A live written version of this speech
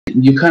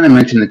You kind of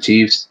mentioned the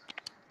Chiefs,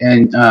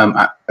 and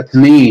to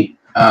me,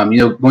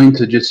 going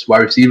to just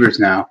wide receivers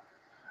now.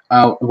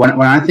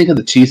 When I think of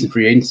the Chiefs and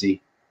free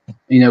agency,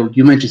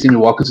 you mentioned Sammy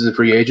Watkins as a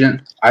free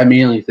agent. I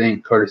immediately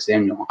think Curtis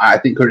Samuel. I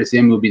think Curtis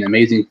Samuel would be an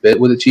amazing fit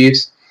with the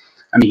Chiefs.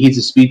 I mean, he's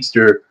a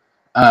speedster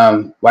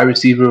wide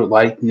receiver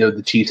like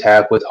the Chiefs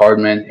have with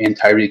Hardman and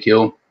Tyreek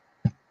Hill.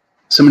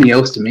 Somebody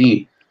else to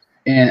me,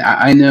 and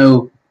I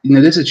know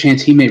there's a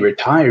chance he may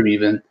retire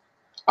even.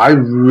 I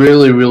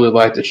really, really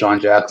like Deshaun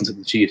Jackson to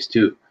the Chiefs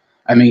too.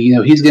 I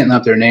mean, he's getting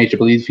up there in age. I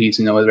believe he's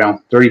around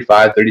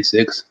 35,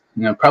 36,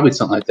 probably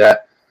something like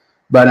that.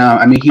 But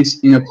I mean, he's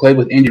played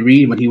with Andy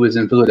Reid when he was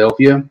in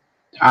Philadelphia.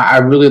 I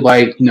really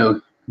like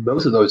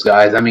both of those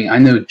guys. I mean, I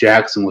know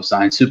Jackson was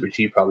signed super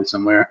cheap probably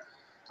somewhere.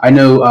 I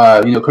know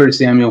Curtis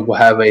Samuel will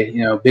have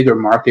a bigger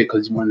market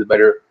because he's one of the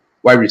better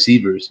wide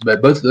receivers.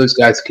 But both of those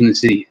guys,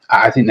 Kansas City,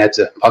 I think that's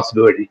a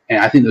possibility, and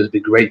I think those would be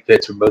great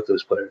fits for both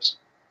those players.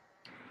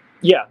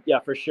 Yeah,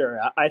 for sure.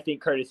 I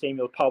think Curtis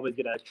Samuel is probably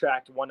going to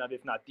attract one of,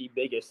 if not the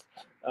biggest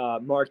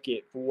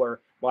market for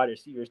wide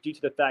receivers due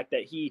to the fact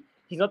that he's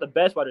not the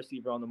best wide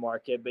receiver on the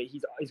market, but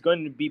he's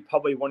going to be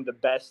probably one of the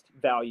best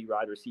value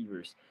wide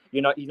receivers.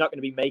 He's not going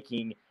to be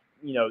making,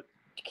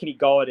 Kenny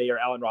Golladay or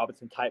Allen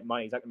Robinson type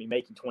money. He's not going to be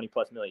making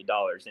 $20+ million.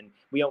 And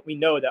we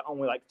know that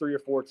only like 3 or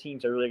 4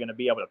 teams are really going to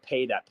be able to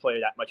pay that player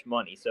that much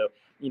money. So,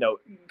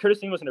 Curtis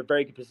Samuel's in a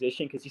very good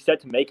position because he's set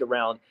to make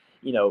around,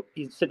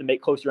 he's set to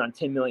make close to around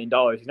 $10 million.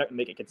 He's not going to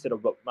make a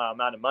considerable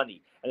amount of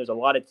money. And there's a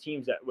lot of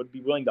teams that would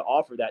be willing to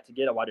offer that to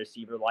get a wide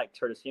receiver like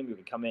Curtis Samuel who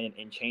can come in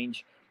and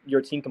change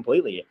your team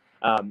completely.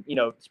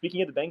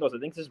 Speaking of the Bengals, I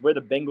think this is where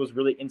the Bengals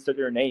really insert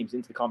their names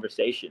into the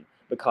conversation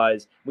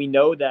because we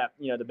know that,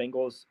 the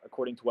Bengals,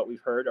 according to what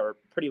we've heard, are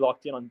pretty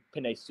locked in on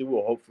Penei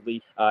Sewell,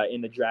 hopefully,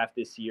 in the draft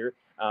this year.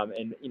 I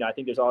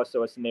think there's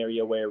also a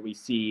scenario where we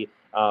see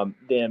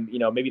them,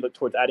 maybe look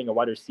towards adding a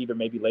wide receiver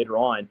maybe later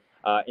on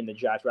in the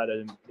draft rather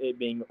than it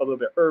being a little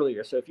bit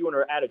earlier. So if you want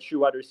to add a true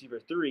wide receiver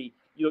 3,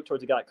 you look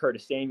towards a guy like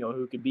Curtis Samuel,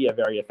 who could be a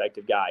very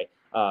effective guy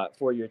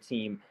for your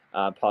team,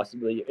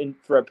 possibly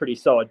for a pretty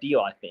solid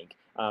deal, I think.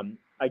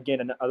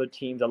 Again, in other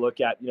teams I look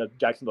at,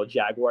 Jacksonville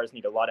Jaguars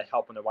need a lot of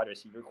help on their wide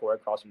receiver core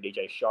across from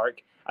DJ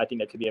Shark. I think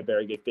that could be a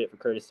very good fit for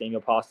Curtis Samuel,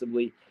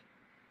 possibly.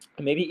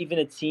 And maybe even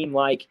a team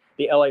like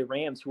the LA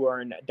Rams, who are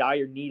in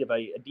dire need of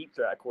a deep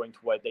threat, according to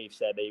what they've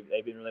said.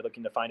 They've been really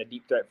looking to find a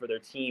deep threat for their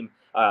team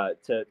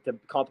to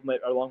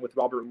complement along with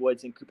Robert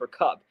Woods and Cooper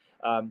Kupp.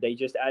 They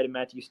just added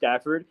Matthew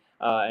Stafford,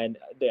 and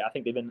I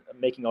think they've been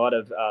making a lot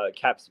of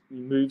caps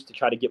moves to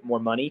try to get more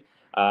money.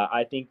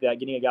 I think that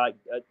getting a guy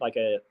like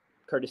a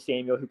Curtis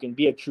Samuel, who can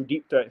be a true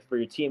deep threat for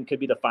your team, could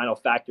be the final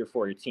factor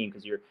for your team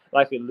because you're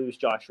likely to lose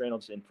Josh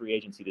Reynolds in free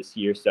agency this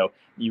year. So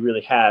you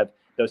really have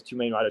those 2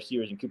 main wide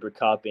receivers in Cooper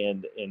Kupp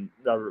and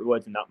Robert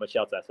Woods and not much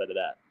else outside of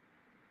that.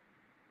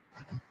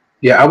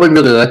 Yeah, I would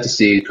really like to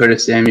see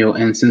Curtis Samuel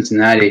in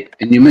Cincinnati.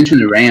 And you mentioned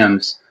the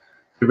Rams.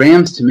 The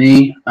Rams, to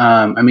me,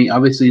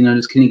 obviously,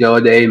 there's Kenny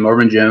Golladay,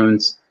 Marvin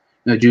Jones,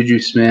 Juju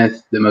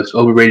Smith, the most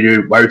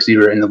overrated wide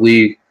receiver in the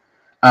league.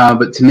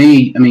 But to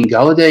me,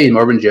 Golladay and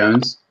Marvin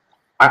Jones,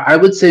 I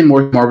would say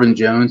more Marvin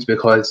Jones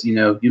because,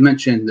 you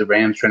mentioned the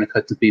Rams trying to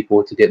cut some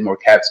people to get more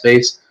cap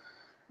space.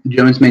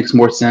 Jones makes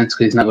more sense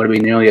because he's not going to be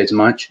nearly as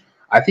much.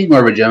 I think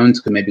Marvin Jones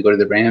could maybe go to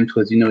the Rams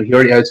because, he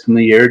already has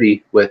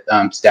familiarity with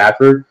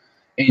Stafford.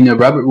 And,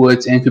 Robert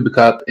Woods and Cooper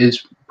Kupp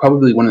is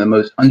probably one of the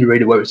most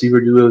underrated wide receiver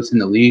duos in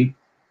the league.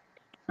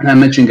 And I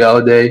mentioned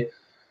Golladay,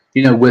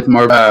 with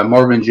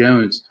Marvin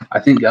Jones. I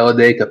think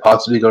Golladay could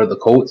possibly go to the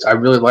Colts. I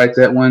really like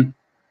that one.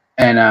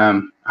 And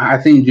I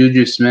think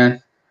Juju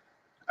Smith,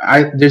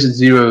 there's a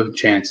 0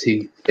 chance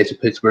he gets to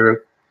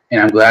Pittsburgh,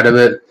 and I'm glad of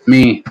it.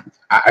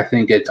 I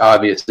think it's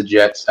obvious the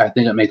Jets. I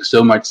think it makes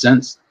so much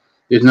sense.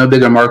 There's no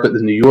bigger market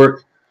than New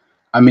York.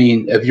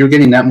 If you're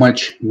getting that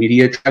much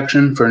media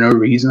traction for no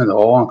reason at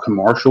all on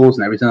commercials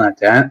and everything like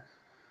that,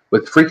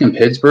 with freaking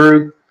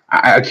Pittsburgh,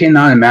 I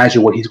cannot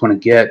imagine what he's going to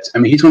get.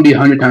 He's going to be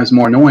 100 times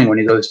more annoying when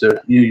he goes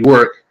to New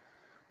York.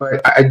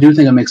 But I do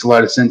think it makes a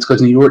lot of sense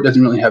because New York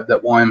doesn't really have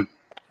that one,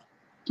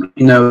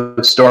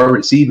 star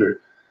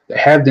receiver. They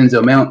have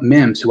Denzel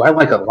Mims, who I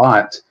like a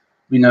lot.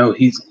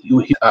 He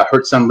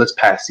hurt some this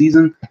past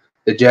season.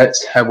 The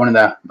Jets have one of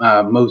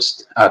the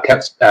most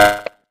cap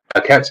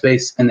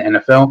space in the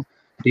NFL.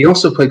 He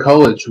also played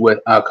college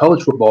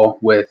football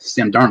with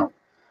Sam Darnold.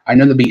 I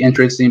know that'd be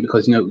interesting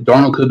because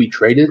Darnold could be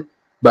traded,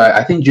 but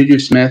I think Juju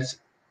Smith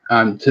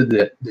to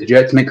the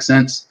Jets makes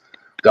sense.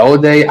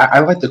 Golladay, I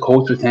like the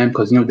Colts with him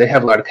because they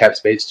have a lot of cap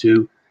space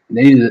too. And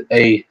they need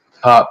a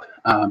top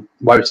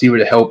wide receiver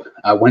to help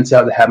Wentz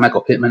out. To have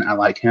Michael Pittman, I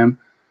like him.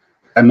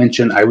 I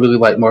mentioned I really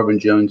like Marvin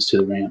Jones to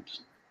the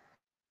Rams.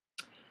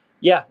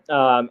 Yeah,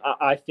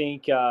 I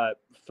think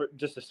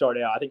just to start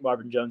out, I think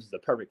Marvin Jones is the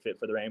perfect fit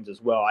for the Rams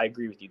as well. I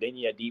agree with you. They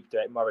need a deep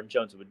threat. Marvin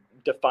Jones would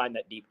define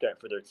that deep threat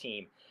for their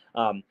team.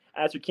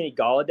 As for Kenny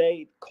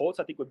Golladay, Colts,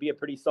 I think, would be a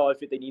pretty solid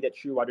fit. They need a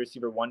true wide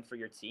receiver 1 for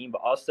your team,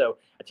 but also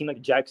a team like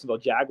the Jacksonville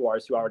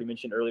Jaguars, who I already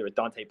mentioned earlier with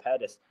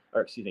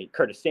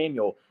Curtis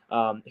Samuel,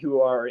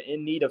 who are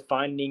in need of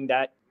finding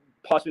that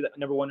possibly the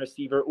number one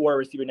receiver or a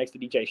receiver next to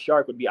DJ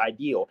Shark would be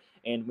ideal.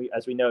 And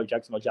as we know,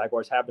 Jacksonville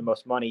Jaguars have the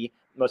most money,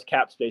 most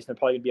cap space, and they're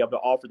probably going to be able to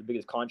offer the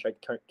biggest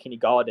contract to Kenny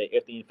Golladay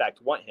if they in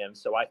fact want him.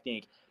 So I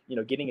think,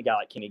 getting a guy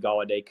like Kenny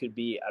Golladay could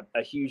be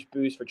a huge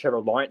boost for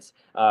Trevor Lawrence.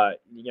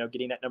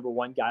 Getting that number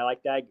one guy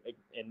like that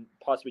and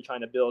possibly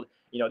trying to build,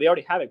 they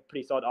already have a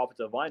pretty solid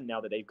offensive line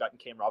now that they've gotten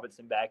Cam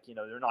Robinson back.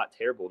 They're not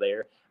terrible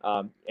there.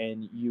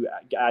 And you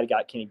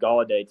got Kenny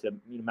Golladay to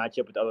match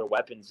up with other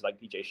weapons like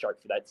DJ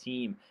Shark for that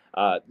team.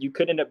 You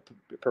could end up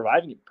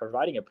providing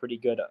a pretty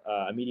good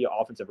immediate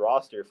offensive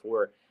roster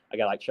for a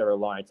guy like Trevor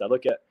Lawrence. I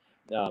look at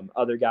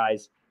other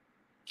guys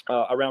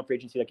around free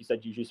agency, like you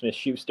said, Juju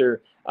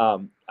Smith-Schuster.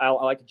 I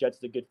like the Jets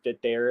as a good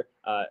fit there.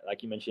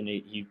 Like you mentioned,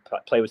 he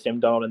played with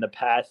Sam Darnold in the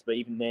past, but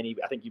even then,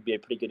 I think he'd be a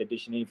pretty good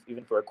addition,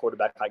 even for a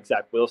quarterback like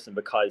Zach Wilson,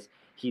 because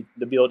the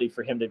ability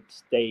for him to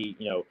stay,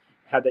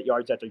 have that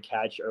yards after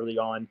catch early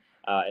on,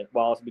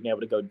 while also being able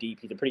to go deep.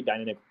 He's a pretty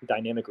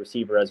dynamic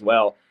receiver as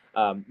well.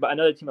 But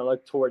another team I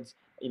look towards,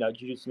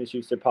 Juju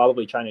Smith-Schuster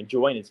probably trying to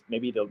join is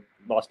maybe the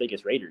Las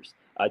Vegas Raiders,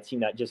 a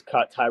team that just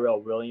cut Tyrell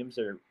Williams,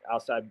 or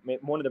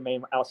one of the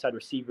main outside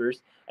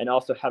receivers, and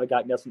also have a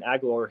guy Nelson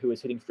Aguilar who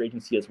is hitting free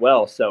agency as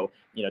well. So,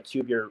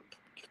 two of your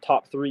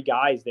top three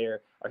guys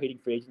there are hitting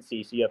free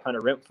agency. So you have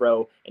Hunter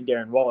Renfrow and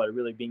Darren Waller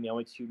really being the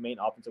only two main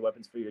offensive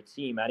weapons for your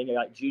team. Adding a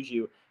guy like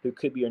Juju, who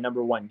could be your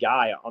number one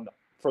guy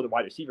for the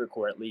wide receiver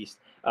core at least,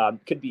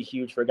 could be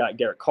huge for a guy like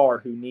Derek Carr,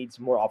 who needs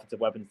more offensive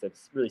weapons to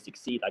really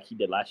succeed like he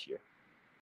did last year.